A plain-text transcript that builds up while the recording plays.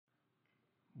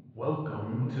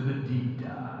Welcome to the Deep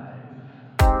Dive.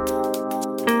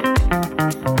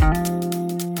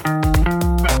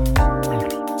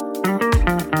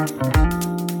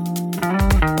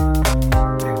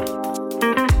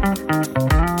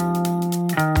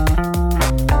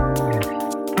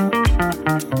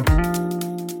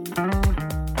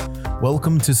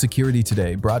 Welcome to Security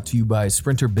Today, brought to you by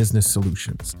Sprinter Business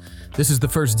Solutions. This is the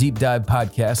first deep dive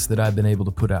podcast that I've been able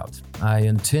to put out. I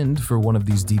intend for one of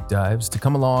these deep dives to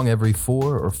come along every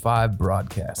 4 or 5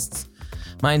 broadcasts.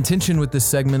 My intention with this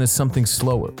segment is something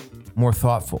slower, more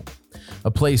thoughtful,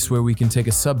 a place where we can take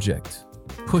a subject,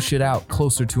 push it out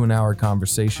closer to an hour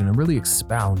conversation, and really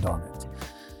expound on it.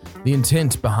 The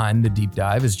intent behind the deep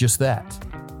dive is just that,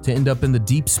 to end up in the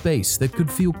deep space that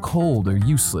could feel cold or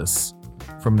useless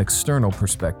from an external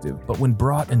perspective, but when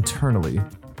brought internally,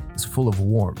 is full of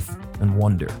warmth and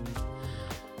wonder.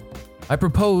 I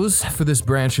propose for this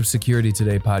branch of Security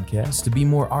Today podcast to be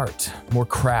more art, more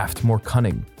craft, more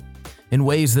cunning, in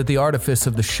ways that the artifice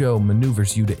of the show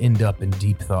maneuvers you to end up in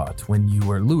deep thought when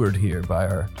you are lured here by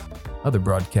our other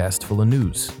broadcast full of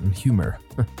news and humor.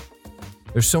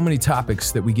 There's so many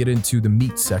topics that we get into the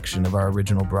meat section of our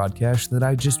original broadcast that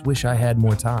I just wish I had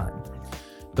more time.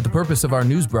 But the purpose of our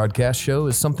news broadcast show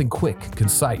is something quick,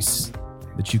 concise,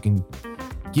 that you can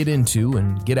get into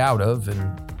and get out of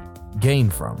and gain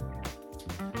from.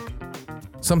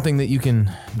 Something that you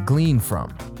can glean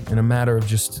from in a matter of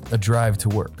just a drive to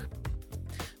work.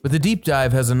 But the deep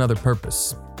dive has another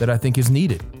purpose that I think is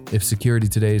needed if Security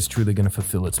Today is truly going to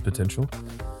fulfill its potential.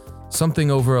 Something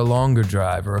over a longer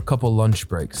drive or a couple lunch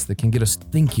breaks that can get us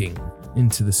thinking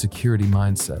into the security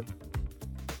mindset.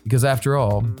 Because after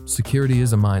all, security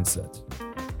is a mindset.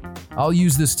 I'll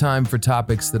use this time for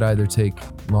topics that either take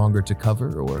longer to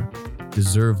cover or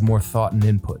deserve more thought and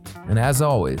input. And as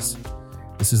always,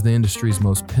 this is the industry's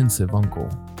most pensive uncle,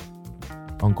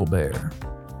 Uncle Bear.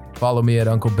 Follow me at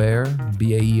Uncle Bear,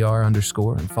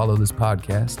 BAER_, and follow this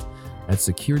podcast at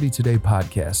Security Today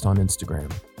Podcast on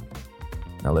Instagram.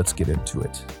 Now let's get into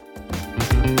it.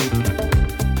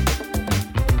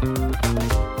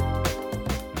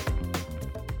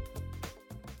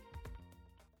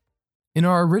 In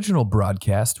our original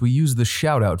broadcast, we used the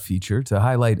shout-out feature to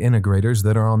highlight integrators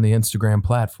that are on the Instagram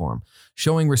platform,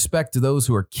 showing respect to those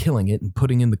who are killing it and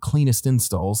putting in the cleanest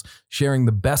installs, sharing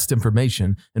the best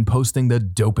information, and posting the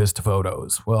dopest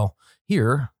photos. Well,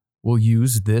 here, we'll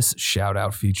use this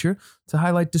shout-out feature to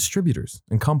highlight distributors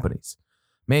and companies,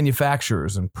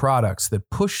 manufacturers and products that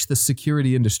push the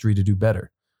security industry to do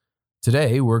better.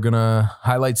 Today, we're going to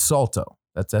highlight Salto,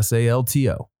 that's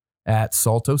SALTO, at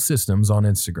Salto Systems on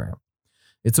Instagram.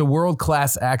 It's a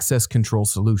world-class access control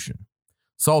solution.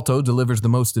 Salto delivers the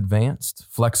most advanced,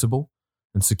 flexible,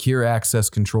 and secure access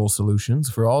control solutions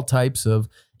for all types of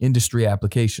industry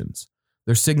applications.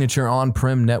 Their signature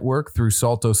on-prem network through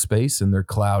Salto Space and their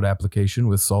cloud application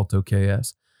with Salto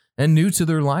KS, and new to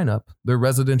their lineup, their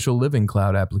residential living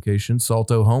cloud application,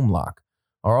 Salto Home Lock,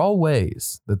 are all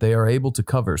ways that they are able to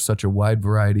cover such a wide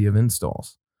variety of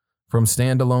installs. From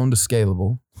standalone to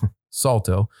scalable,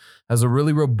 Salto has a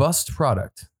really robust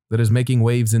product that is making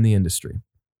waves in the industry.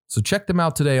 So check them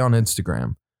out today on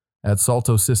Instagram at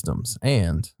Salto Systems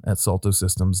and at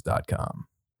saltosystems.com.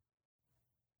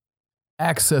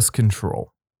 Access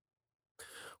control.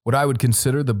 What I would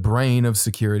consider the brain of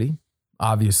security.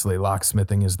 Obviously,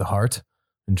 locksmithing is the heart,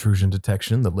 intrusion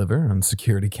detection, the liver, and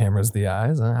security cameras, the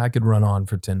eyes. I could run on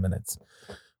for 10 minutes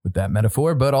with that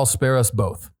metaphor, but I'll spare us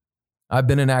both. I've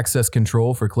been in access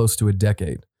control for close to a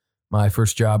decade. My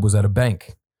first job was at a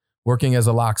bank. Working as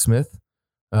a locksmith,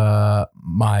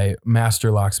 my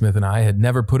master locksmith and I had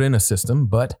never put in a system,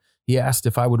 but he asked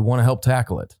if I would want to help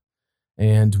tackle it.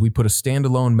 And we put a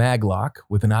standalone mag lock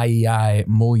with an IEI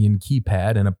mullion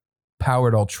keypad and a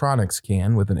powered Ultronics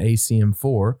can with an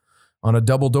ACM4 on a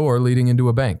double door leading into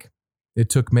a bank. It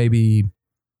took maybe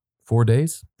 4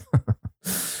 days.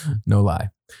 No lie.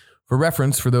 For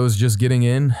reference, for those just getting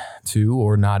in to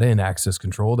or not in access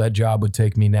control, that job would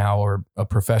take me now or a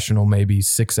professional maybe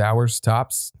 6 hours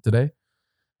tops today.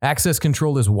 Access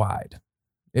control is wide.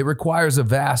 It requires a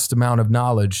vast amount of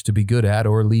knowledge to be good at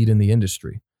or lead in the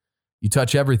industry. You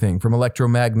touch everything from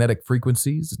electromagnetic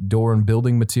frequencies, door and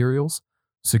building materials,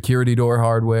 security door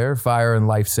hardware, fire and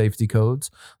life safety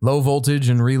codes, low voltage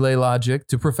and relay logic,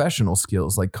 to professional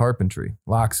skills like carpentry,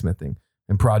 locksmithing,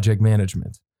 and project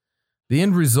management. The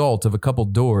end result of a couple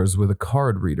doors with a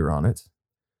card reader on it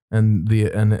and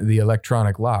the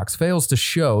electronic locks fails to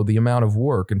show the amount of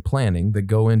work and planning that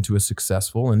go into a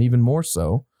successful and even more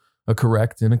so, a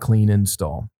correct and a clean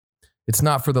install. It's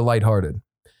not for the lighthearted.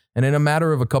 And in a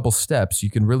matter of a couple steps, you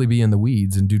can really be in the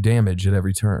weeds and do damage at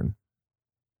every turn.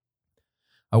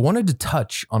 I wanted to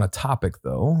touch on a topic,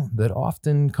 though, that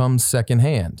often comes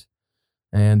secondhand,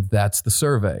 and that's the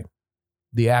survey,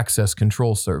 the access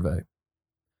control survey.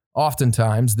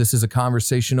 Oftentimes, this is a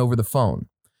conversation over the phone.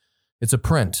 It's a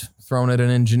print thrown at an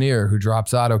engineer who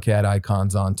drops AutoCAD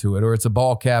icons onto it, or it's a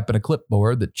ball cap and a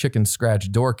clipboard that chicken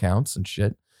scratch door counts and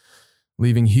shit,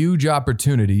 leaving huge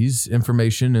opportunities,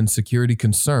 information, and security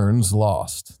concerns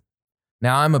lost.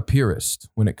 Now, I'm a purist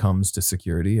when it comes to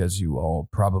security, as you all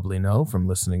probably know from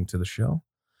listening to the show.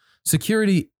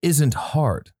 Security isn't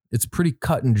hard. It's pretty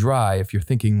cut and dry if you're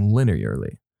thinking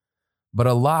linearly. But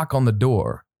a lock on the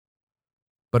door,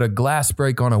 but a glass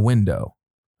break on a window,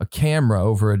 a camera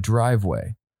over a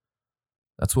driveway,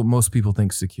 that's what most people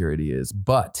think security is.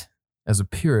 But as a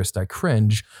purist, I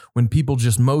cringe when people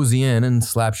just mosey in and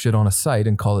slap shit on a site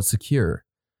and call it secure.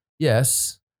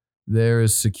 Yes, there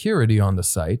is security on the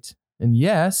site. And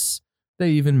yes, they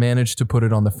even managed to put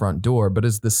it on the front door, but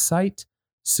is the site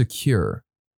secure?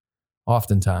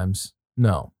 Oftentimes,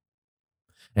 no.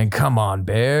 And come on,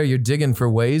 Bear, you're digging for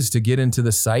ways to get into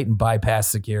the site and bypass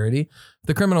security. If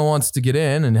the criminal wants to get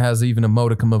in and has even a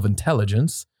modicum of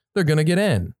intelligence, they're going to get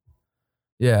in.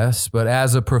 Yes, but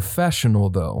as a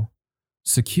professional, though,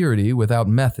 security without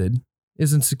method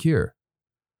isn't secure.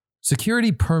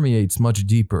 Security permeates much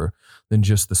deeper than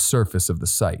just the surface of the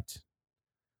site.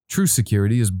 True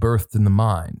security is birthed in the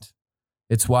mind.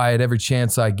 It's why at every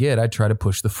chance I get, I try to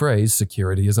push the phrase,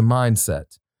 security is a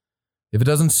mindset. If it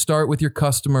doesn't start with your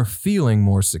customer feeling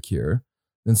more secure,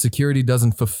 then security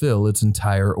doesn't fulfill its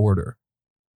entire order.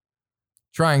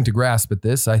 Trying to grasp at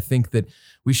this, I think that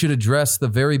we should address the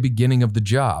very beginning of the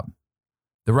job.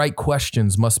 The right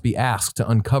questions must be asked to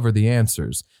uncover the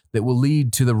answers that will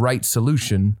lead to the right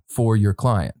solution for your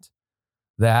client.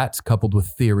 That, coupled with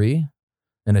theory,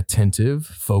 an attentive,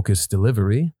 focused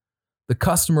delivery, the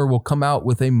customer will come out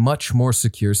with a much more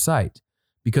secure site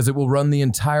because it will run the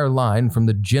entire line from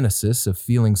the genesis of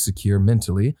feeling secure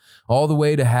mentally all the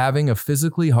way to having a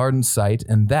physically hardened site,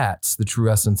 and that's the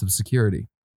true essence of security.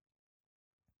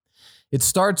 It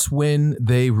starts when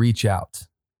they reach out,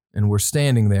 and we're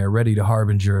standing there ready to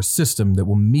harbinger a system that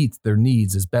will meet their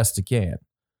needs as best it can.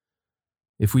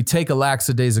 If we take a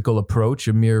lackadaisical approach,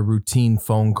 a mere routine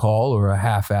phone call or a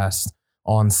half-assed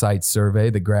on-site survey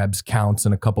that grabs counts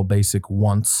and a couple basic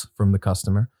wants from the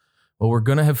customer, well, we're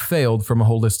going to have failed from a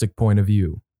holistic point of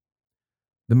view.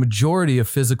 The majority of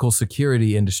physical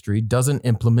security industry doesn't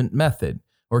implement method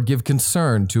or give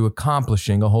concern to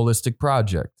accomplishing a holistic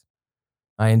project.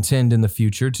 I intend in the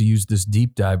future to use this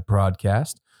deep dive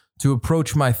broadcast to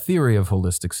approach my theory of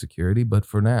holistic security, but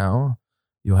for now,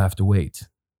 you'll have to wait.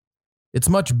 It's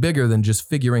much bigger than just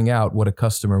figuring out what a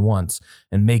customer wants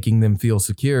and making them feel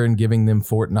secure and giving them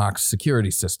Fort Knox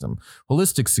security system.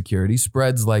 Holistic security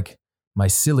spreads like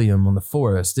mycelium on the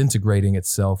forest, integrating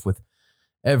itself with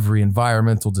every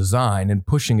environmental design and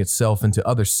pushing itself into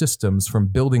other systems from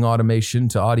building automation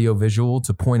to audiovisual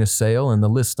to point of sale, and the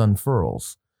list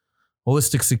unfurls.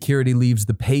 Holistic security leaves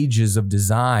the pages of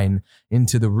design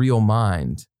into the real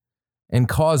mind and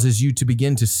causes you to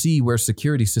begin to see where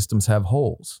security systems have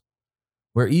holes,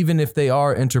 where even if they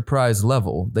are enterprise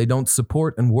level, they don't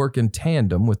support and work in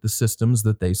tandem with the systems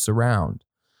that they surround.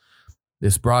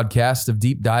 This broadcast of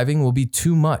deep diving will be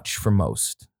too much for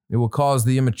most. It will cause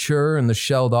the immature and the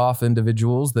shelled off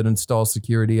individuals that install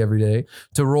security every day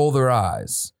to roll their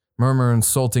eyes, murmur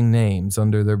insulting names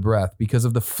under their breath because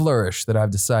of the flourish that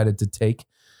I've decided to take.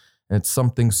 And it's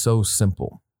something so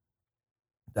simple.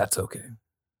 That's okay.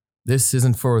 This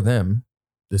isn't for them.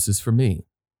 This is for me.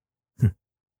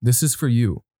 This is for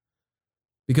you.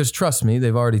 Because trust me,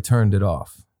 they've already turned it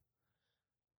off.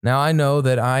 Now, I know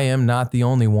that I am not the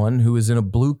only one who is in a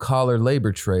blue-collar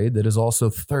labor trade that is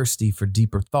also thirsty for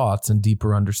deeper thoughts and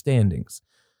deeper understandings.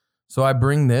 So I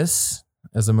bring this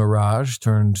as a mirage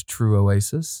turned true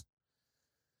oasis,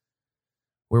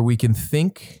 where we can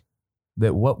think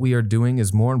that what we are doing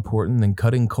is more important than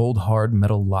cutting cold, hard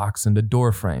metal locks into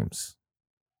door frames.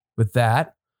 With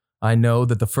that, I know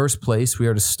that the first place we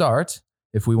are to start,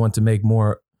 if we want to make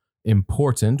more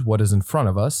important what is in front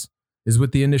of us, is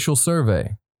with the initial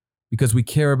survey, because we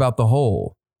care about the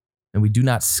whole, and we do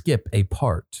not skip a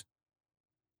part.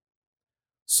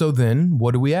 So then,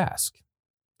 what do we ask?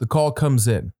 The call comes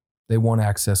in. They want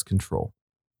access control.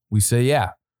 We say,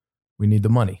 yeah, we need the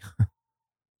money.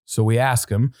 So we ask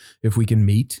them if we can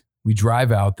meet. We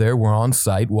drive out there. We're on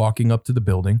site, walking up to the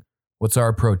building. What's our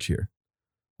approach here?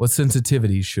 What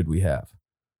sensitivities should we have?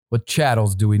 What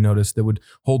chattels do we notice that would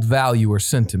hold value or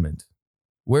sentiment?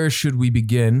 Where should we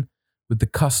begin with the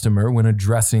customer when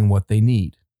addressing what they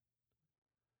need?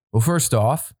 Well, first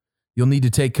off, you'll need to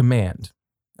take command.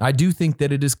 I do think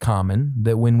that it is common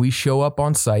that when we show up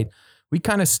on site, we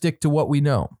kind of stick to what we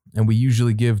know, and we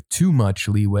usually give too much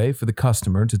leeway for the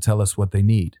customer to tell us what they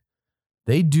need.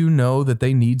 They do know that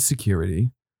they need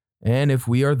security, and if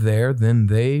we are there, then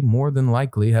they more than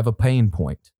likely have a pain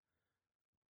point.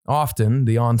 Often,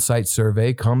 the on-site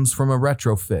survey comes from a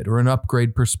retrofit or an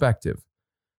upgrade perspective.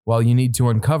 While you need to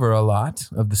uncover a lot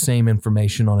of the same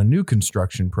information on a new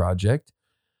construction project,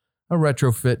 a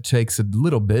retrofit takes a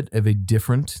little bit of a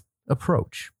different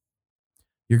approach.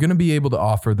 You're going to be able to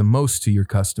offer the most to your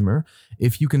customer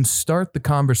if you can start the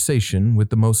conversation with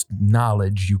the most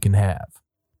knowledge you can have.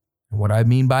 And what I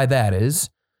mean by that is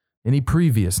any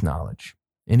previous knowledge,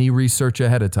 any research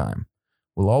ahead of time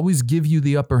will always give you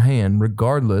the upper hand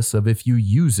regardless of if you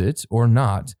use it or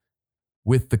not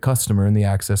with the customer in the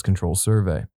access control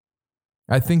survey.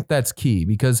 I think that's key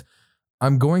because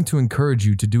I'm going to encourage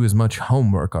you to do as much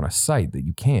homework on a site that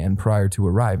you can prior to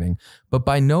arriving, but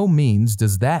by no means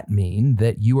does that mean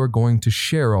that you are going to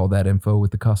share all that info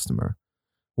with the customer.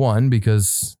 One,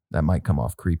 because that might come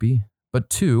off creepy, but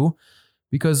two,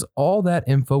 because all that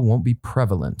info won't be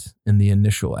prevalent in the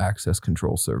initial access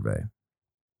control survey.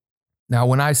 Now,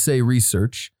 when I say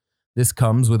research, this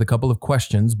comes with a couple of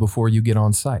questions before you get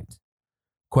on site.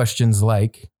 Questions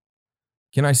like,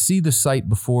 can I see the site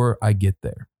before I get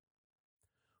there?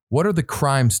 What are the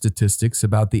crime statistics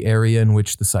about the area in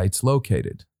which the site's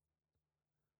located?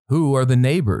 Who are the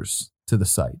neighbors to the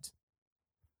site?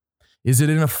 Is it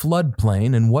in a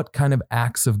floodplain, and what kind of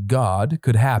acts of God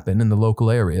could happen in the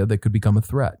local area that could become a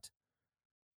threat?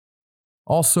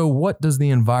 Also, what does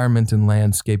the environment and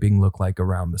landscaping look like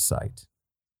around the site?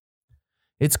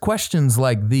 It's questions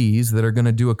like these that are going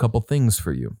to do a couple things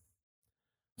for you.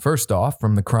 First off,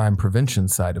 from the crime prevention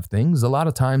side of things, a lot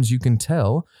of times you can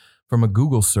tell from a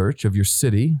Google search of your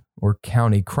city or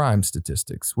county crime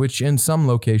statistics, which in some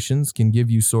locations can give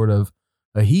you sort of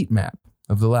a heat map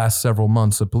of the last several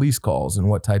months of police calls and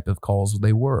what type of calls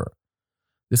they were.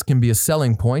 This can be a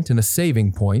selling point and a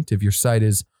saving point if your site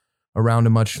is around a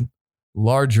much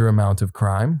larger amount of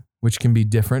crime, which can be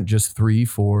different just 3,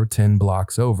 4, 10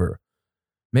 blocks over.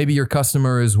 Maybe your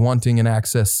customer is wanting an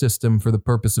access system for the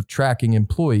purpose of tracking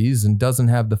employees and doesn't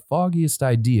have the foggiest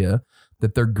idea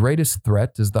that their greatest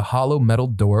threat is the hollow metal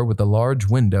door with a large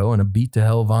window and a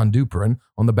beat-to-hell Von Duprin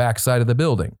on the back side of the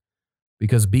building,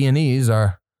 because B&Es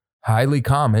are highly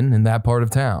common in that part of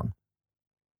town.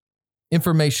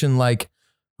 Information like,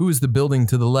 who is the building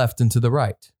to the left and to the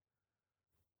right?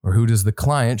 Or who does the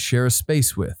client share a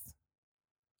space with?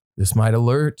 This might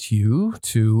alert you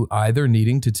to either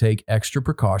needing to take extra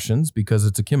precautions because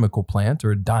it's a chemical plant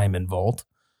or a diamond vault,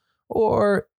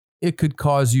 or it could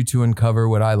cause you to uncover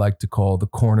what I like to call the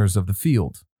corners of the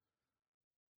field.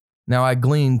 Now, I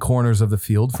glean corners of the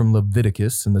field from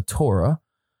Leviticus and the Torah,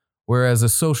 where as a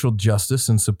social justice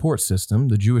and support system,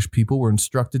 the Jewish people were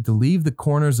instructed to leave the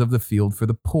corners of the field for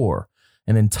the poor.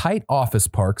 And in tight office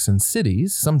parks and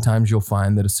cities, sometimes you'll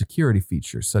find that a security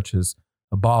feature, such as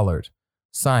a bollard,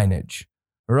 signage,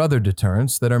 or other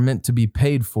deterrents that are meant to be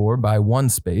paid for by one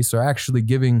space are actually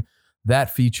giving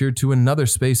that feature to another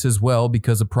space as well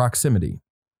because of proximity.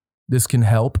 This can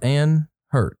help and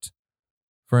hurt.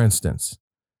 For instance,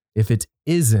 if it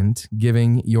isn't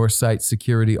giving your site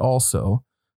security also,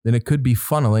 then it could be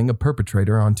funneling a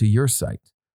perpetrator onto your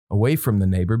site, away from the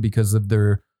neighbor because of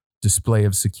their display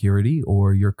of security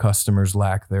or your customer's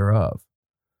lack thereof.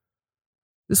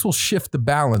 This will shift the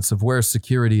balance of where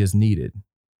security is needed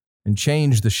and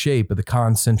change the shape of the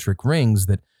concentric rings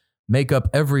that make up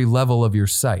every level of your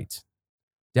site,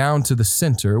 down to the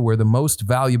center where the most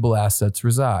valuable assets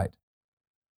reside.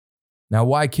 Now,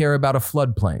 why care about a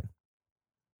floodplain?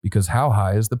 Because how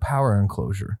high is the power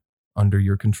enclosure under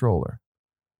your controller?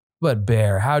 But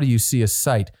Bear, how do you see a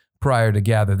site prior to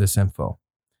gather this info?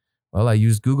 Well, I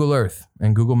used Google Earth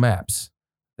and Google Maps.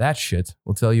 That shit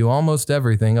will tell you almost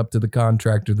everything up to the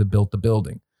contractor that built the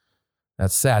building.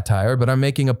 That's satire, but I'm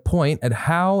making a point at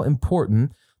how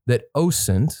important that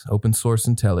OSINT, open source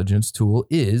intelligence tool,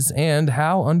 is and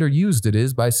how underused it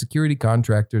is by security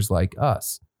contractors like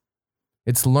us.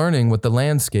 It's learning what the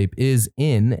landscape is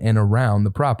in and around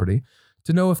the property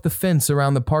to know if the fence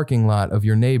around the parking lot of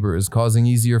your neighbor is causing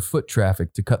easier foot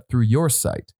traffic to cut through your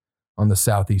site on the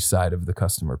southeast side of the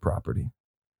customer property.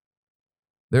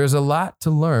 There's a lot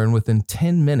to learn within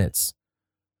 10 minutes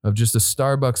of just a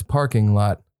Starbucks parking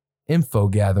lot info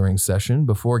gathering session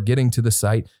before getting to the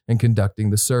site and conducting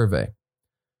the survey.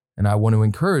 And I want to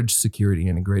encourage security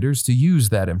integrators to use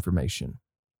that information.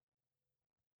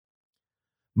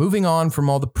 Moving on from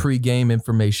all the pre-game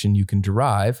information you can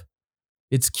derive,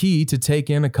 it's key to take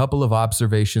in a couple of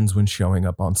observations when showing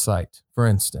up on site. For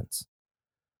instance,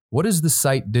 What is the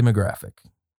site demographic?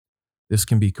 This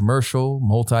can be commercial,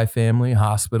 multifamily,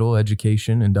 hospital,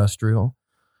 education, industrial.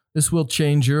 This will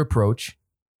change your approach.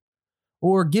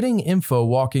 Or getting info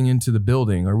walking into the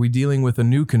building. Are we dealing with a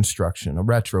new construction, a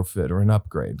retrofit, or an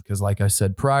upgrade? Because like I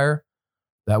said prior,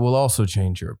 that will also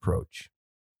change your approach.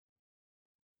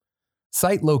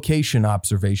 Site location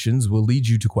observations will lead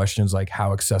you to questions like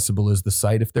how accessible is the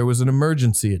site if there was an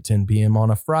emergency at 10 p.m. on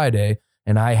a Friday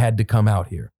and I had to come out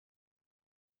here?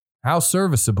 How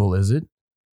serviceable is it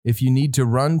if you need to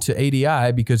run to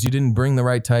ADI because you didn't bring the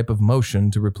right type of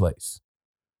motion to replace?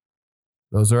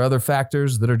 Those are other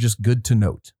factors that are just good to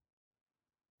note.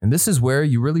 And this is where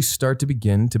you really start to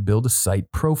begin to build a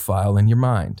site profile in your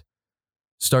mind.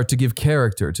 Start to give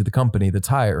character to the company that's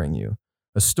hiring you,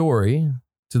 a story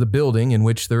to the building in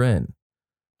which they're in.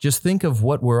 Just think of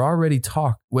what we've already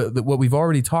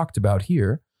talked about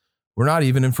here. We're not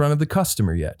even in front of the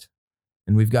customer yet,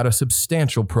 and we've got a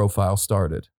substantial profile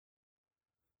started.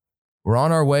 We're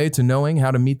on our way to knowing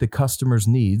how to meet the customer's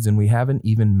needs, and we haven't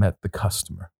even met the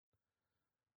customer.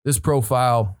 This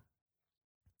profile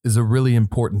is a really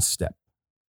important step.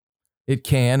 It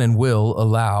can and will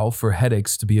allow for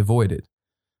headaches to be avoided.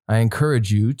 I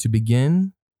encourage you to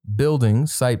begin building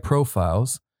site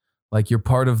profiles like you're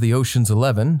part of the Ocean's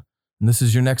 11 and this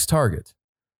is your next target.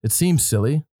 It seems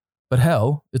silly, but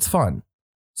hell, it's fun.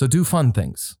 So do fun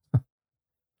things.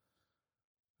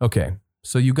 Okay,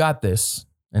 so you got this,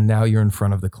 and now you're in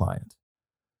front of the client.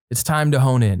 It's time to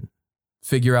hone in,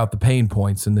 figure out the pain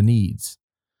points and the needs.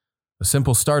 A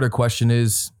simple starter question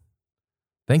is,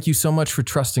 thank you so much for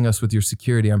trusting us with your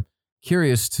security. I'm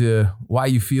curious to why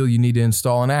you feel you need to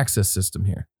install an access system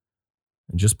here.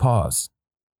 And just pause.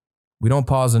 We don't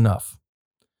pause enough.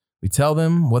 We tell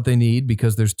them what they need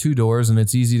because there's 2 doors and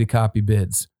it's easy to copy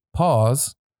bids.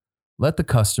 Pause. Let the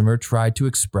customer try to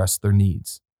express their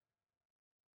needs.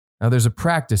 Now there's a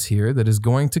practice here that is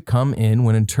going to come in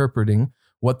when interpreting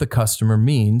what the customer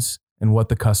means and what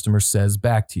the customer says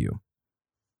back to you.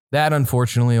 That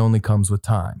unfortunately only comes with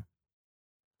time.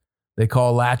 They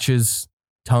call latches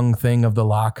tongue thing of the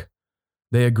lock.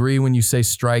 They agree when you say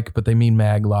strike, but they mean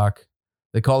mag lock.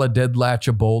 They call a dead latch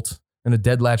a bolt and a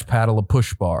dead latch paddle a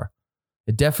push bar.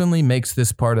 It definitely makes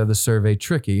this part of the survey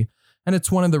tricky, and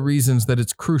it's one of the reasons that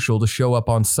it's crucial to show up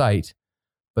on site,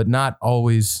 but not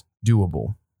always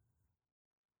doable.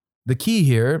 The key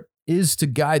here is to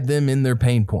guide them in their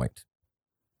pain point.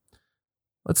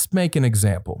 Let's make an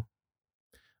example.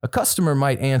 A customer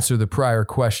might answer the prior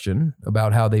question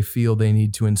about how they feel they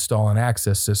need to install an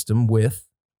access system with,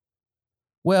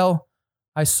 well,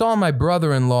 I saw my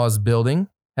brother-in-law's building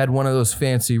had one of those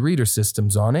fancy reader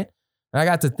systems on it, and I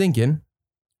got to thinking,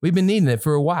 we've been needing it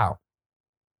for a while.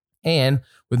 And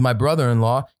with my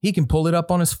brother-in-law, he can pull it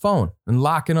up on his phone and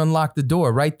lock and unlock the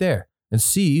door right there and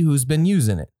see who's been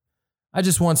using it. I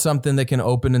just want something that can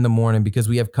open in the morning because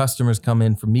we have customers come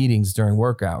in for meetings during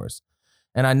work hours.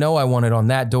 And I know I want it on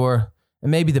that door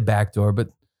and maybe the back door,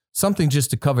 but something just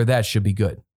to cover that should be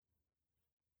good.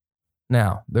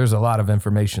 Now, there's a lot of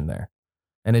information there,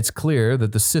 and it's clear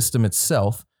that the system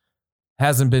itself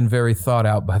hasn't been very thought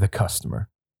out by the customer.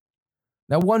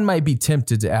 Now, one might be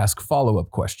tempted to ask follow-up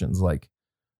questions like,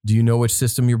 do you know which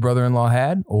system your brother-in-law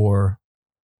had? Or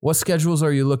what schedules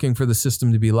are you looking for the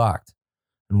system to be locked?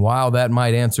 And while that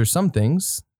might answer some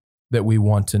things that we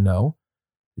want to know,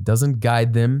 it doesn't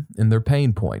guide them in their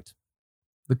pain point.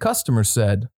 The customer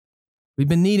said, we've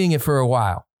been needing it for a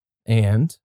while,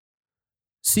 and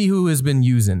see who has been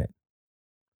using it.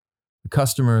 The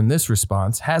customer in this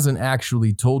response hasn't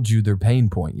actually told you their pain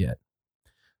point yet.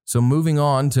 So moving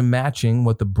on to matching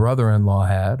what the brother-in-law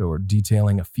had or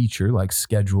detailing a feature like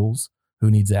schedules,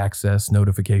 who needs access,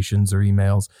 notifications, or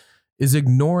emails, is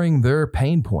ignoring their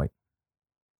pain point.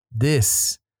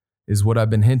 This is what I've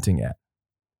been hinting at,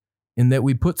 in that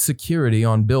we put security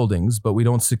on buildings, but we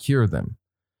don't secure them,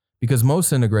 because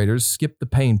most integrators skip the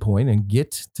pain point and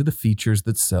get to the features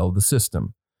that sell the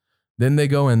system. Then they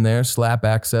go in there, slap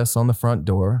access on the front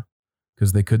door,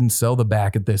 because they couldn't sell the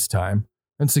back at this time,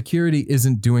 and security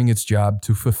isn't doing its job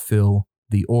to fulfill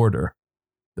the order.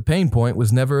 The pain point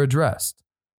was never addressed.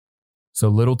 So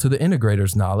little to the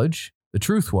integrator's knowledge, the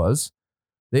truth was,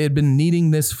 they had been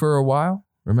needing this for a while,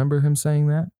 remember him saying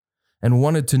that? And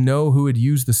wanted to know who had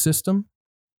used the system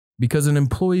because an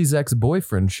employee's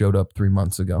ex-boyfriend showed up 3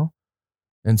 months ago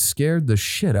and scared the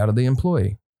shit out of the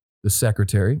employee, the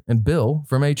secretary, and Bill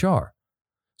from HR.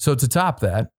 So to top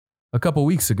that, a couple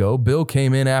weeks ago, Bill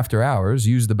came in after hours,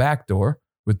 used the back door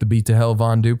with the beat to hell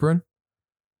Von Duprin,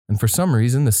 and for some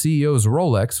reason, the CEO's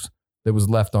Rolex that was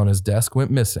left on his desk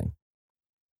went missing.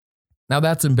 Now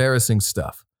that's embarrassing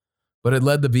stuff, but it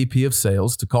led the VP of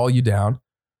sales to call you down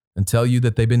and tell you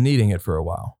that they've been needing it for a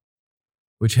while,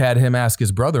 which had him ask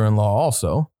his brother-in-law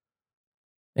also.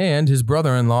 And his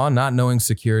brother-in-law, not knowing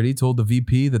security, told the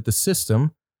VP that the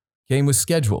system came with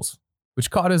schedules, which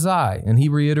caught his eye, and he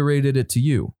reiterated it to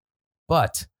you.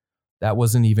 But that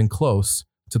wasn't even close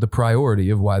to the priority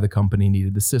of why the company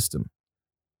needed the system.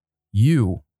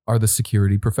 You are the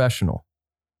security professional.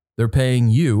 They're paying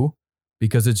you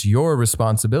because it's your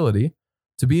responsibility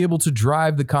to be able to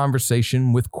drive the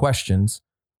conversation with questions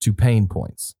to pain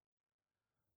points.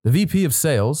 The VP of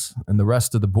sales and the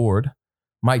rest of the board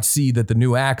might see that the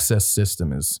new access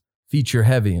system is feature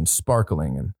heavy and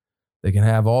sparkling, and they can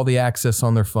have all the access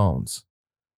on their phones.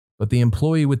 But the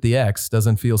employee with the X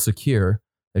doesn't feel secure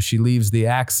as she leaves the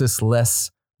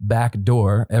access-less back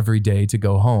door every day to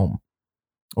go home.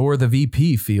 Or the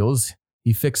VP feels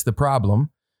he fixed the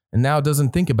problem and now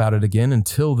doesn't think about it again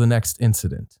until the next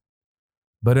incident.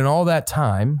 But in all that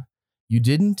time, you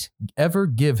didn't ever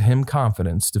give him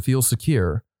confidence to feel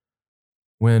secure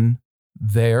when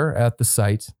there at the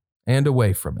site and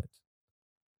away from it.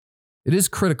 It is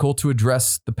critical to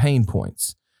address the pain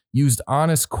points. Use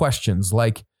honest questions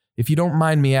like, if you don't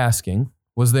mind me asking,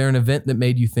 was there an event that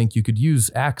made you think you could use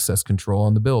access control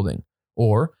on the building?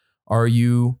 Or are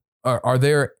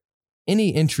there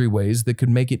any entryways that could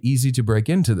make it easy to break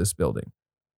into this building?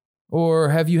 Or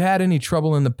have you had any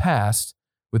trouble in the past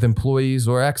with employees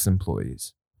or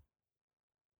ex-employees?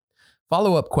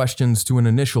 Follow-up questions to an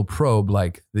initial probe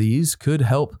like these could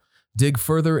help dig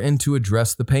further into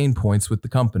address the pain points with the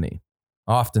company.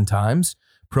 Oftentimes,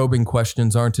 probing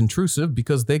questions aren't intrusive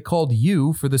because they called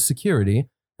you for the security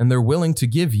and they're willing to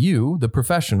give you, the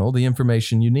professional, the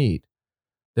information you need.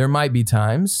 There might be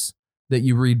times that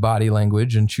you read body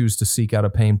language and choose to seek out a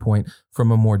pain point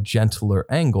from a more gentler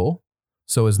angle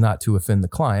so as not to offend the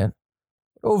client.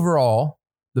 Overall,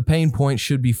 the pain point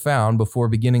should be found before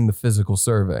beginning the physical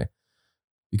survey,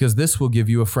 because this will give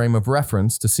you a frame of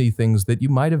reference to see things that you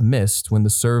might have missed when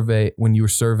you were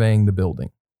surveying the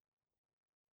building.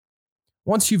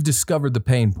 Once you've discovered the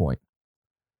pain point,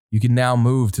 you can now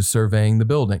move to surveying the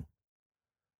building.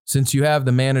 Since you have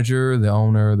the manager, the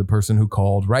owner, the person who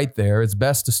called right there, it's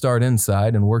best to start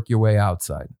inside and work your way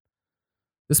outside.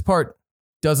 This part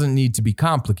doesn't need to be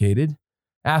complicated.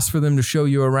 Ask for them to show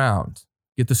you around.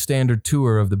 Get the standard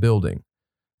tour of the building.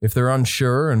 If they're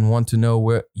unsure and want to know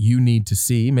what you need to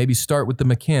see, maybe start with the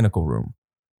mechanical room,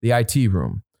 the IT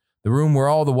room, the room where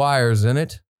all the wires in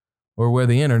it, or where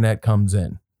the internet comes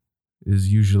in,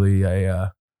 is usually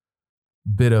a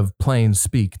bit of plain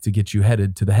speak to get you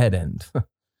headed to the head end.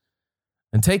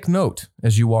 And take note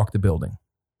as you walk the building.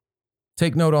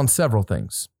 Take note on several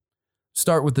things.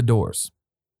 Start with the doors.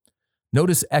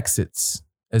 Notice exits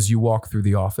as you walk through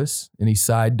the office, any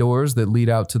side doors that lead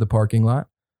out to the parking lot,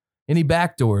 any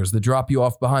back doors that drop you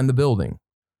off behind the building.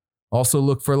 Also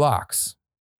look for locks.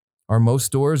 Are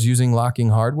most doors using locking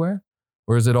hardware,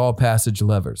 or is it all passage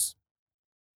levers?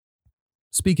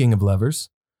 Speaking of levers,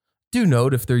 do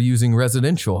note if they're using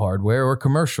residential hardware or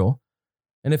commercial,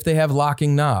 and if they have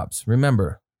locking knobs.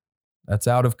 Remember, that's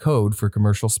out of code for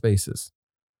commercial spaces.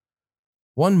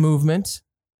 One movement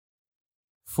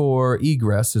for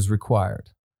egress is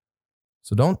required.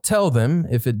 So don't tell them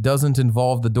if it doesn't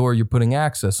involve the door you're putting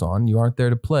access on. You aren't there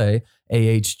to play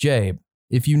AHJ.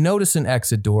 If you notice an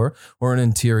exit door or an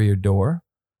interior door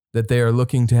that they are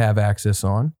looking to have access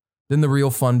on, then the real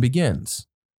fun begins.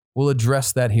 We'll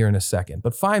address that here in a second.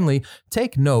 But finally,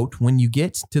 take note when you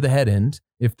get to the head end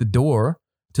if the door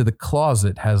to the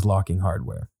closet has locking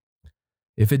hardware.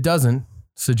 If it doesn't,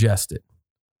 suggest it.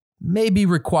 Maybe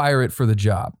require it for the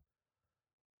job.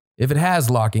 If it has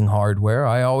locking hardware,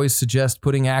 I always suggest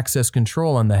putting access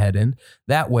control on the head end.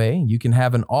 That way, you can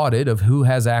have an audit of who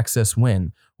has access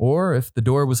when. Or if the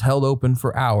door was held open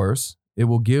for hours, it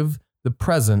will give the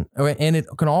present, and it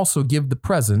can also give the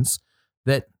presence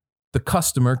that the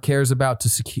customer cares about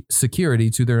to security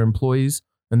to their employees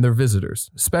and their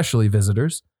visitors, especially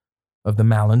visitors of the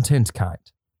malintent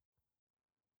kind.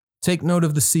 Take note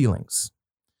of the ceilings.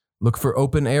 Look for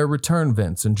open air return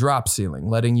vents and drop ceiling,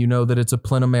 letting you know that it's a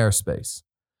plenum airspace.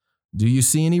 Do you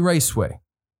see any raceway?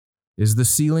 Is the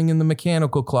ceiling in the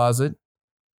mechanical closet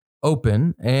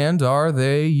open, and are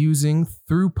they using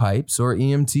through pipes or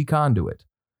EMT conduit?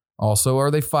 Also,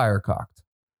 are they firecocked?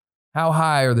 How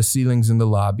high are the ceilings in the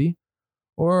lobby?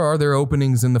 Or are there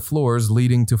openings in the floors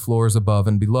leading to floors above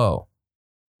and below?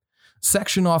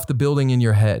 Section off the building in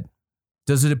your head.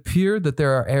 Does it appear that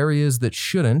there are areas that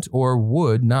shouldn't or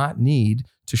would not need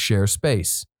to share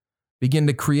space? Begin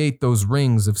to create those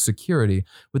rings of security,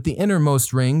 with the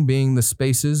innermost ring being the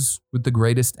spaces with the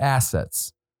greatest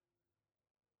assets.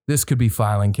 This could be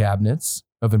filing cabinets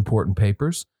of important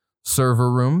papers,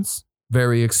 server rooms,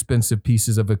 very expensive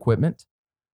pieces of equipment,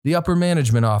 the upper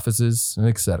management offices,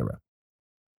 etc.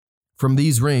 From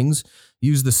these rings,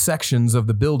 use the sections of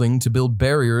the building to build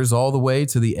barriers all the way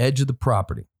to the edge of the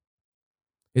property.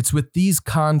 It's with these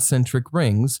concentric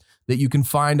rings that you can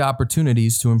find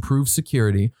opportunities to improve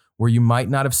security where you might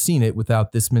not have seen it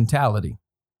without this mentality.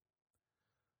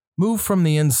 Move from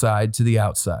the inside to the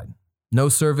outside. No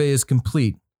survey is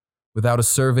complete without a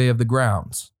survey of the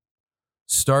grounds.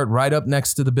 Start right up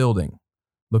next to the building,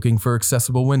 looking for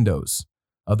accessible windows,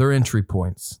 other entry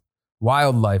points,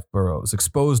 wildlife burrows,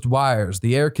 exposed wires,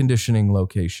 the air conditioning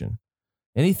location,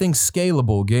 anything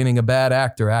scalable gaining a bad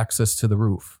actor access to the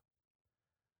roof.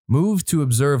 Move to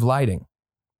observe lighting.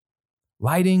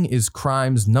 Lighting is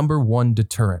crime's #1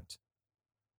 deterrent.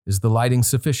 Is the lighting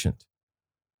sufficient?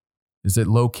 Is it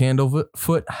low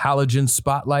candlefoot halogen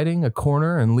spotlighting a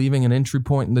corner and leaving an entry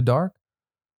point in the dark?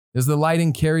 Is the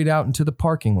lighting carried out into the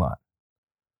parking lot?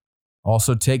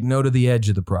 Also take note of the edge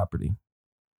of the property.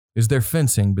 Is there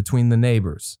fencing between the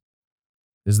neighbors?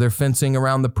 Is there fencing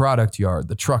around the product yard,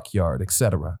 the truck yard,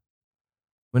 etc.?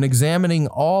 When examining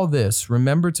all this,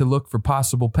 remember to look for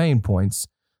possible pain points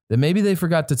that maybe they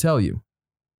forgot to tell you.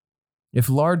 If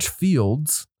large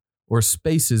fields or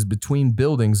spaces between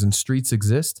buildings and streets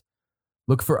exist,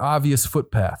 look for obvious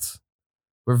footpaths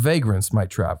where vagrants might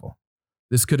travel.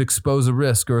 This could expose a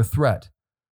risk or a threat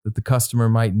that the customer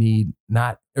might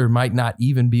not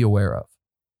even be aware of.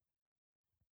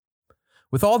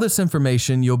 With all this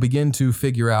information, you'll begin to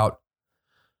figure out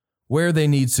where they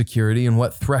need security and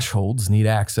what thresholds need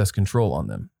access control on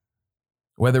them.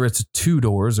 Whether it's 2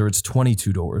 doors or it's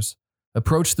 22 doors,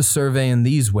 approach the survey in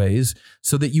these ways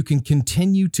so that you can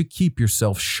continue to keep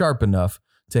yourself sharp enough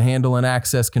to handle an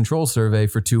access control survey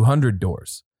for 200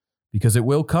 doors, because it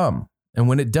will come. And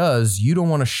when it does, you don't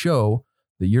want to show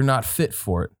that you're not fit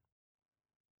for it,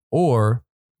 or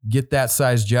get that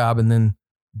size job and then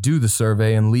do the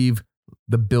survey and leave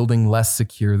the building less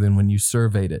secure than when you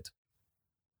surveyed it.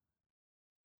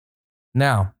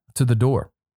 Now, to the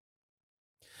door.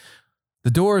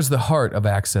 The door is the heart of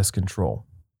access control.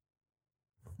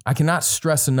 I cannot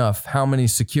stress enough how many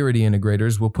security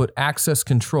integrators will put access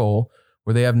control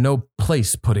where they have no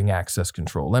place putting access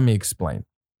control. Let me explain.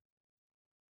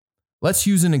 Let's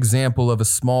use an example of a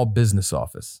small business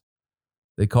office.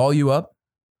 They call you up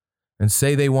and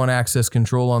say they want access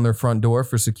control on their front door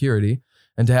for security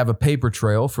and to have a paper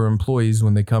trail for employees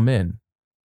when they come in.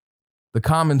 The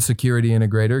common security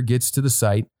integrator gets to the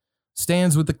site,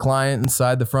 stands with the client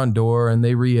inside the front door, and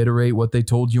they reiterate what they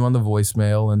told you on the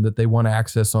voicemail and that they want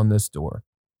access on this door.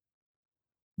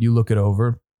 You look it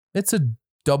over. It's a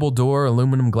double-door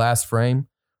aluminum glass frame,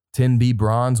 10B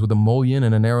bronze with a mullion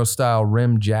and a narrow-style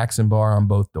rim Jackson bar on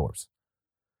both doors.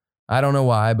 I don't know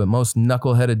why, but most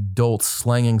knuckleheaded dolts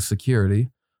slanging security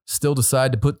still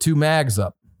decide to put 2 mags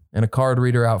up and a card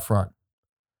reader out front.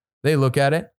 They look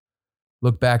at it,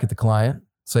 look back at the client,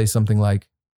 say something like,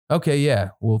 "Okay,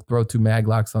 yeah, we'll throw 2 mag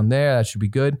locks on there. That should be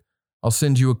good. I'll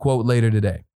send you a quote later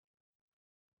today."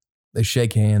 They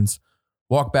shake hands,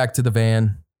 walk back to the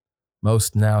van.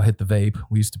 Most now hit the vape.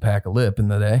 We used to pack a lip in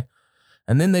the day.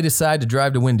 And then they decide to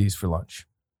drive to Wendy's for lunch.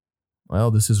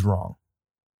 Well, this is wrong.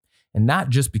 And not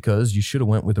just because you should have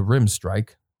went with a rim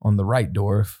strike on the right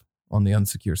door on the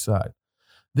unsecure side.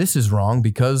 This is wrong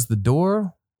because the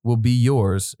door will be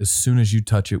yours as soon as you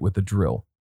touch it with a drill.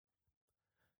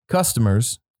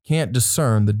 Customers can't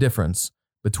discern the difference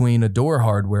between a door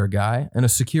hardware guy and a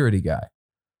security guy.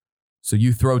 So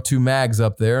you throw 2 mags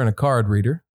up there and a card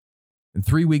reader, and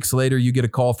 3 weeks later you get a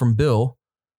call from Bill,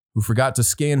 who forgot to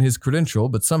scan his credential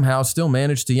but somehow still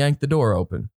managed to yank the door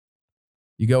open.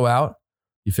 You go out,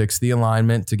 you fix the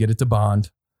alignment to get it to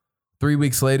bond. 3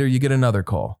 weeks later you get another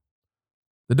call.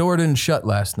 The door didn't shut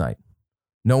last night.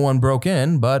 No one broke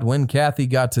in, but when Kathy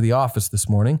got to the office this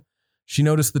morning, she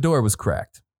noticed the door was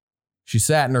cracked. She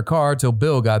sat in her car till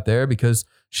Bill got there because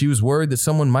she was worried that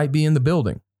someone might be in the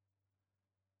building.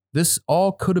 This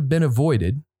all could have been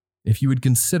avoided if you had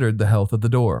considered the health of the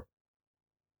door.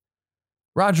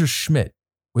 Roger Schmidt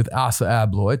with ASSA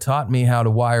ABLOY taught me how to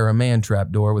wire a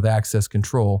man-trap door with access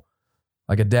control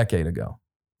like a decade ago.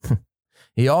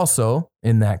 He also,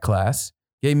 in that class,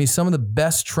 gave me some of the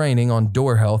best training on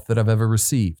door health that I've ever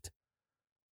received.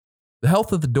 The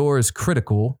health of the door is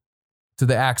critical to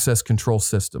the access control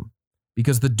system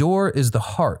because the door is the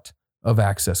heart of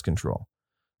access control.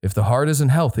 If the heart isn't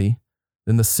healthy,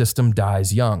 then the system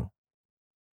dies young.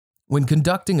 When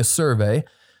conducting a survey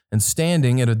and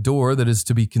standing at a door that is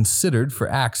to be considered for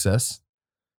access,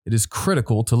 it is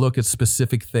critical to look at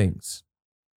specific things.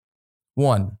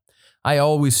 1. I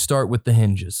always start with the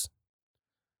hinges.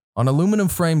 On aluminum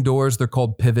frame doors, they're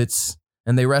called pivots,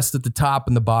 and they rest at the top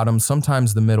and the bottom,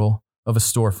 sometimes the middle, of a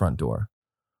storefront door.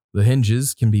 The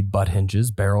hinges can be butt hinges,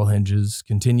 barrel hinges,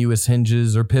 continuous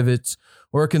hinges, or pivots,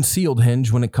 or a concealed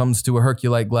hinge when it comes to a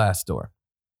Herculite glass door.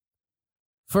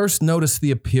 First, notice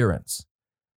the appearance.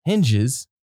 Hinges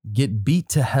get beat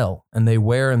to hell, and they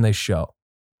wear and they show.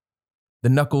 The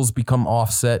knuckles become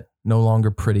offset, no longer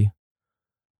pretty.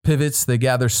 Pivots, they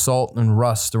gather salt and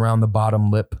rust around the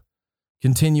bottom lip.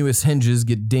 Continuous hinges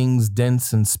get dings,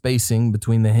 dents, and spacing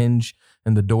between the hinge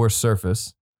and the door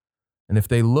surface. And if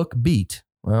they look beat,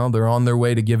 well, they're on their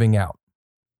way to giving out.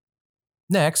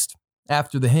 Next,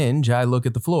 after the hinge, I look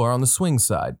at the floor on the swing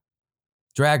side.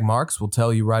 Drag marks will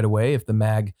tell you right away if the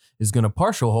mag is going to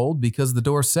partial hold because the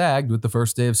door sagged with the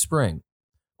first day of spring,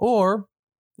 or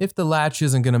if the latch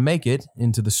isn't going to make it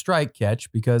into the strike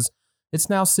catch because it's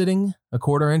now sitting a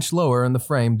 1/4 inch lower in the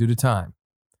frame due to time.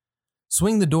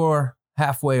 Swing the door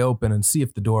halfway open and see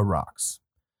if the door rocks.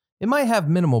 It might have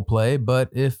minimal play, but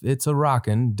if it's a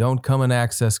rockin', don't come and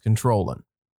access controlling.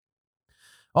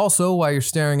 Also, while you're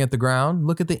staring at the ground,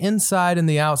 look at the inside and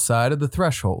the outside of the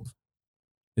threshold.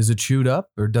 Is it chewed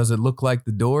up, or does it look like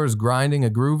the door is grinding a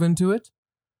groove into it?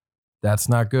 That's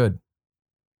not good.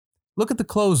 Look at the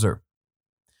closer.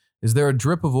 Is there a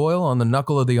drip of oil on the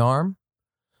knuckle of the arm?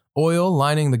 Oil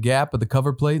lining the gap of the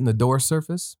cover plate and the door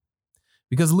surface?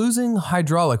 Because losing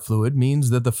hydraulic fluid means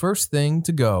that the first thing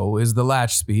to go is the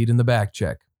latch speed and the back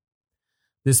check.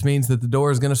 This means that the door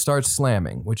is going to start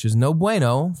slamming, which is no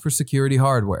bueno for security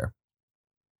hardware.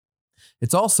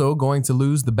 It's also going to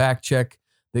lose the back check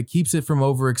that keeps it from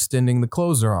overextending the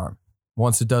closer arm.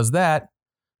 Once it does that,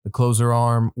 the closer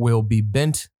arm will be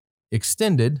bent,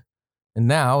 extended, and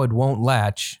now it won't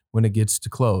latch when it gets to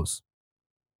close.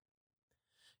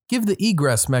 Give the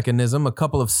egress mechanism a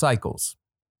couple of cycles.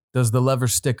 Does the lever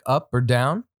stick up or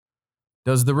down?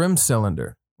 Does the rim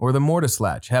cylinder or the mortise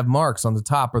latch have marks on the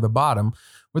top or the bottom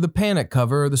where the panic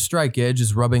cover or the strike edge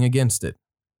is rubbing against it?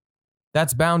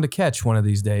 That's bound to catch one of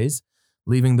these days,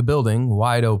 leaving the building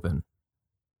wide open.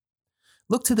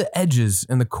 Look to the edges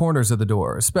and the corners of the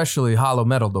door, especially hollow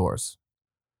metal doors.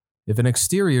 If an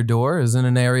exterior door is in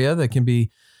an area that can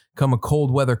become a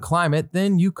cold weather climate,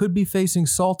 then you could be facing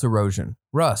salt erosion,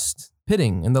 rust,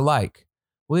 pitting, and the like,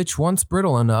 which, once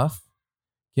brittle enough,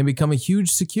 can become a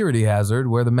huge security hazard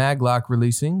where the maglock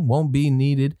releasing won't be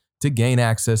needed to gain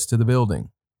access to the building.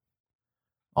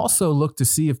 Also, look to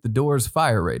see if the door is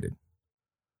fire rated.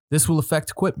 This will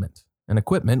affect equipment, and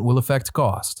equipment will affect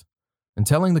cost. And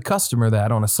telling the customer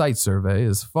that on a site survey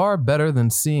is far better than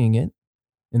seeing it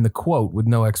in the quote with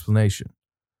no explanation,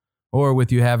 or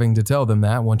with you having to tell them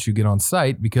that once you get on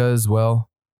site because, well,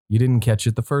 you didn't catch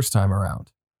it the first time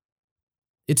around.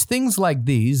 It's things like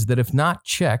these that, if not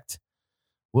checked,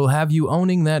 will have you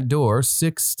owning that door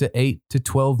 6 to 8 to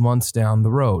 12 months down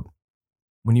the road.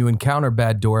 When you encounter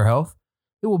bad door health,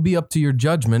 it will be up to your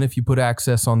judgment if you put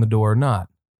access on the door or not.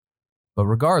 But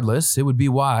regardless, it would be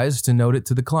wise to note it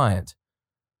to the client.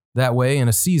 That way, in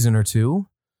a season or two,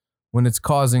 when it's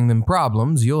causing them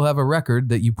problems, you'll have a record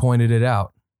that you pointed it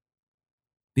out.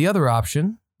 The other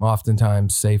option,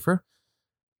 oftentimes safer,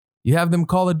 you have them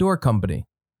call a door company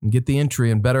and get the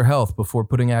entry in better health before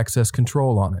putting access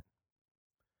control on it.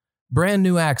 Brand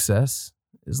new access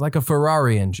is like a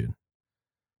Ferrari engine.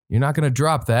 You're not going to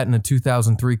drop that in a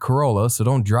 2003 Corolla, so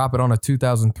don't drop it on a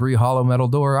 2003 hollow metal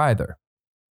door either.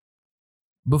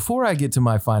 Before I get to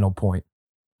my final point,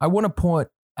 I want to point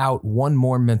out one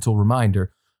more mental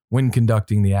reminder when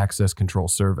conducting the access control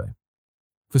survey: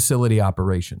 facility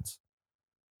operations.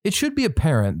 It should be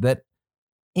apparent that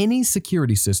any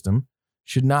security system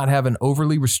should not have an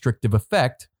overly restrictive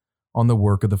effect on the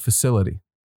work of the facility.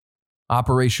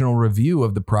 Operational review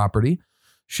of the property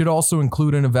should also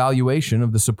include an evaluation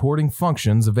of the supporting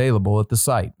functions available at the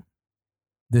site.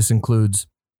 This includes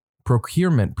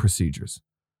procurement procedures,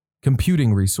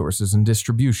 computing resources and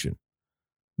distribution,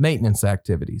 maintenance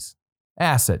activities,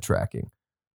 asset tracking,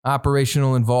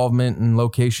 operational involvement and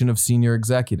location of senior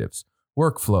executives,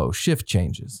 workflow, shift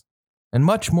changes, and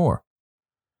much more.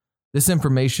 This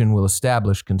information will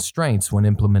establish constraints when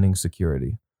implementing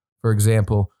security. For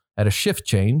example, at a shift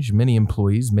change, many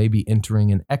employees may be entering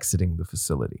and exiting the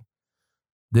facility.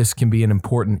 This can be an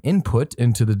important input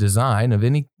into the design of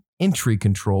any entry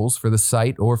controls for the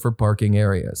site or for parking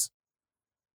areas.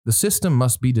 The system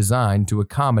must be designed to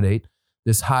accommodate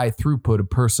this high throughput of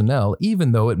personnel,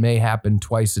 even though it may happen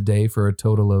twice a day for a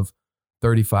total of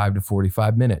 35 to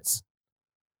 45 minutes.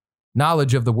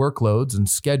 Knowledge of the workloads and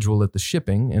schedule at the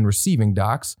shipping and receiving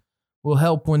docks will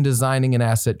help when designing an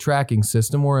asset tracking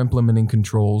system or implementing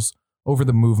controls over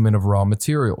the movement of raw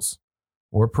materials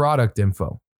or product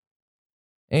info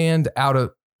and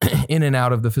in and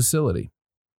out of the facility.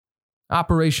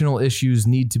 Operational issues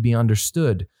need to be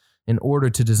understood in order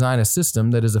to design a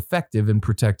system that is effective in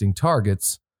protecting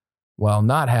targets while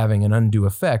not having an undue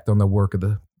effect on the work of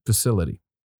the facility.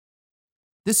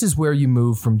 This is where you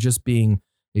move from just being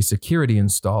a security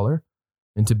installer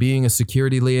into being a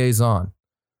security liaison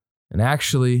and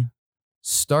actually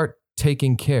start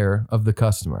taking care of the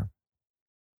customer.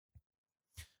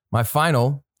 My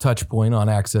final touch point on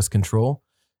access control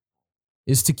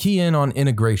is to key in on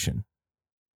integration.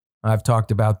 I've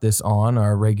talked about this on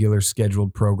our regular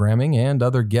scheduled programming and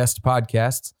other guest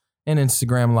podcasts and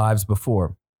Instagram lives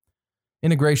before.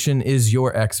 Integration is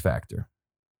your X factor.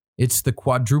 It's the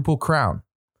quadruple crown.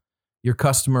 Your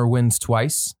customer wins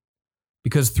twice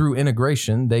because through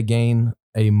integration, they gain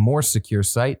a more secure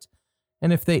site.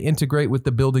 And if they integrate with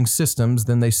the building systems,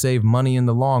 then they save money in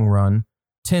the long run,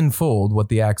 tenfold what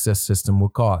the access system will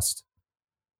cost.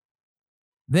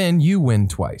 Then you win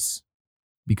twice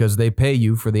because they pay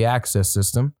you for the access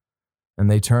system and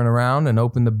they turn around and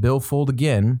open the billfold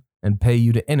again and pay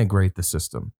you to integrate the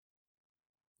system.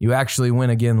 You actually win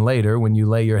again later when you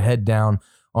lay your head down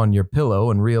on your pillow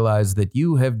and realize that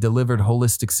you have delivered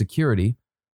holistic security,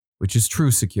 which is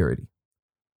true security,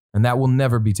 and that will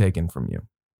never be taken from you.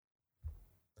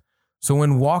 So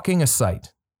when walking a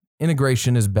site,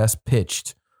 integration is best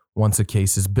pitched once a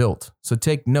case is built. So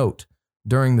take note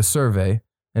during the survey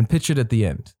and pitch it at the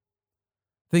end.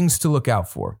 Things to look out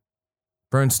for.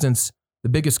 For instance, the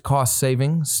biggest cost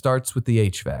saving starts with the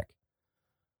HVAC.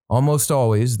 Almost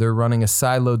always, they're running a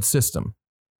siloed system.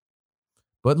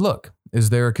 But look, is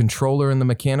there a controller in the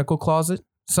mechanical closet?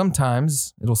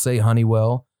 Sometimes it'll say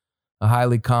Honeywell. A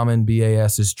highly common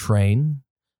BAS is Trane.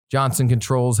 Johnson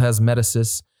Controls has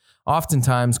Metasys.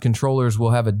 Oftentimes, controllers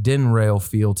will have a DIN rail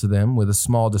feel to them with a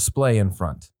small display in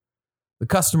front. The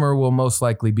customer will most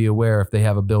likely be aware if they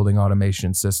have a building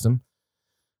automation system.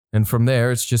 And from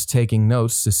there, it's just taking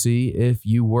notes to see if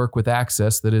you work with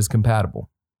access that is compatible.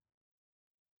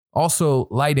 Also,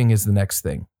 lighting is the next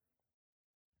thing.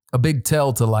 A big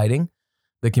tell to lighting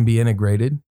that can be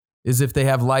integrated is if they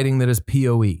have lighting that is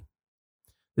PoE.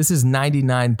 This is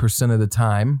 99% of the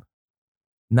time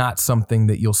not something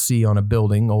that you'll see on a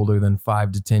building older than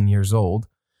 5 to 10 years old,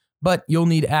 but you'll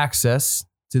need access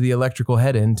to the electrical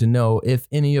head-end to know if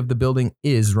any of the building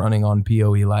is running on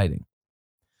PoE lighting.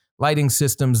 Lighting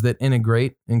systems that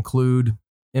integrate include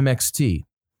MXT,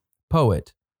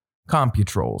 POET,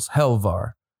 Computrols,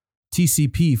 Helvar,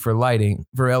 TCP for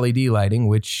LED lighting,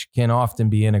 which can often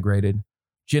be integrated,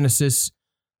 Genesis,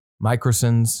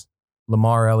 Microsens,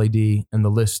 Lamar LED, and the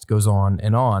list goes on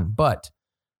and on. But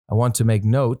I want to make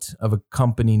note of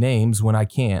company names when I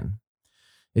can.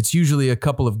 It's usually a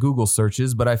couple of Google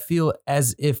searches, but I feel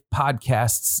as if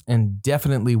podcasts and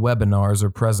definitely webinars or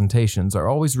presentations are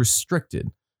always restricted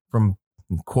from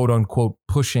quote unquote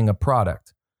pushing a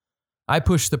product. I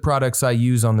push the products I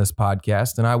use on this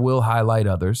podcast, and I will highlight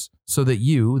others so that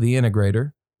you, the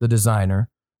integrator, the designer,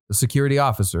 the security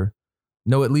officer,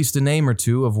 know at least a name or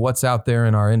two of what's out there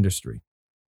in our industry.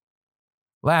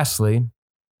 Lastly,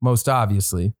 most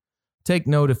obviously, take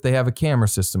note if they have a camera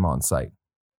system on site,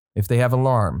 if they have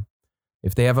alarm,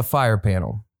 if they have a fire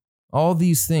panel. All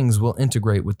these things will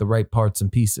integrate with the right parts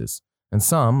and pieces, and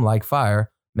some, like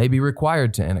fire, may be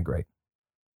required to integrate.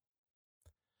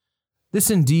 This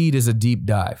indeed is a deep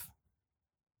dive.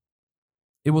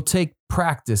 It will take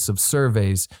practice of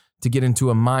surveys to get into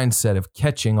a mindset of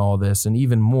catching all this and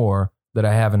even more that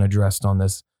I haven't addressed on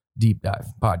this deep dive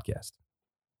podcast.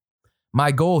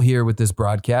 My goal here with this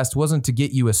broadcast wasn't to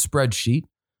get you a spreadsheet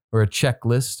or a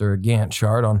checklist or a Gantt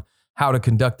chart on how to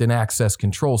conduct an access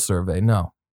control survey.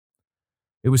 No.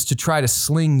 It was to try to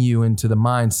sling you into the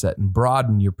mindset and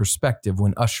broaden your perspective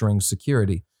when ushering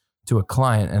security to a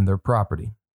client and their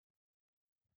property.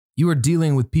 You are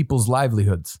dealing with people's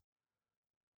livelihoods.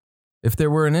 If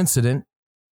there were an incident,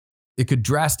 it could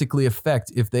drastically affect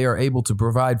if they are able to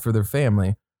provide for their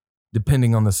family,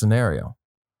 depending on the scenario.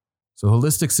 So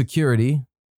holistic security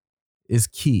is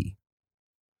key.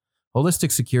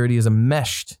 Holistic security is a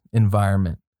meshed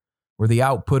environment where the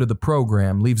output of the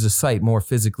program leaves a site more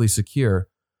physically secure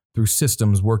through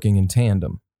systems working in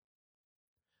tandem.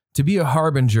 To be a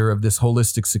harbinger of this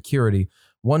holistic security,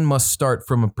 one must start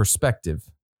from a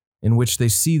perspective in which they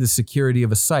see the security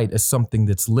of a site as something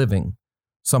that's living,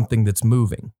 something that's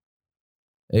moving.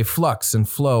 A flux and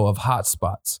flow of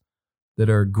hotspots that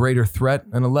are a greater threat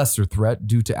and a lesser threat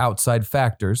due to outside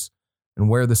factors, and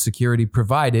where the security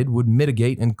provided would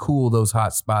mitigate and cool those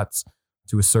hotspots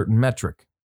to a certain metric.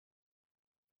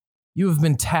 You have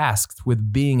been tasked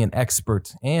with being an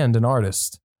expert and an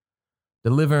artist,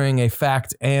 delivering a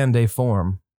fact and a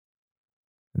form.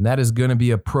 And that is going to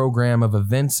be a program of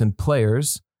events and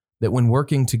players that, when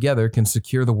working together, can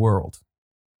secure the world.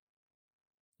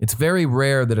 It's very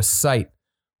rare that a site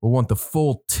will want the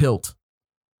full tilt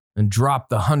and drop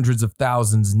the hundreds of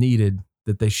thousands needed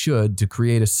that they should to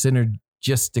create a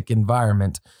synergistic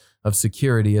environment of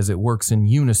security as it works in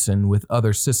unison with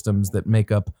other systems that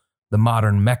make up the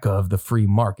modern mecca of the free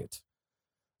market.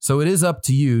 So it is up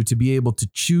to you to be able to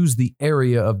choose the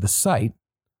area of the site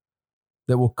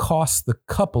that will cost the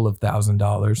couple of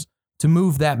 $1,000s to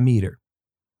move that meter,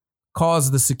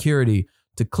 cause the security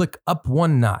to click up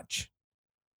one notch.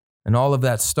 And all of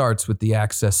that starts with the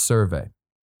access survey.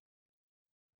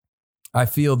 I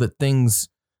feel that things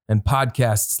and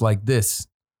podcasts like this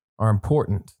are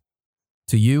important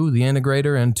to you, the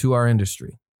integrator, and to our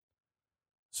industry.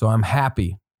 So I'm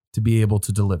happy to be able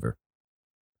to deliver.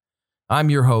 I'm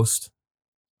your host,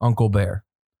 Uncle Bear.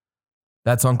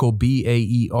 That's Uncle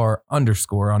BAER _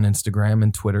 on Instagram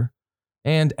and Twitter,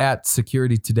 and at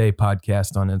Security Today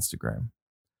Podcast on Instagram.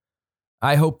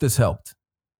 I hope this helped.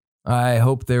 I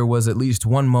hope there was at least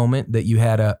one moment that you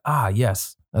had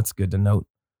yes, that's good to note.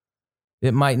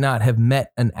 It might not have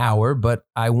met an hour, but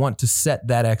I want to set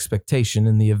that expectation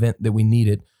in the event that we need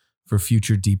it for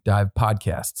future deep dive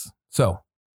podcasts. So,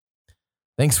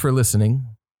 thanks for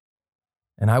listening,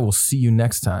 and I will see you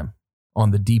next time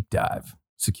on the Deep Dive,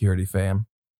 Security Fam.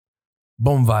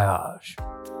 Bon voyage.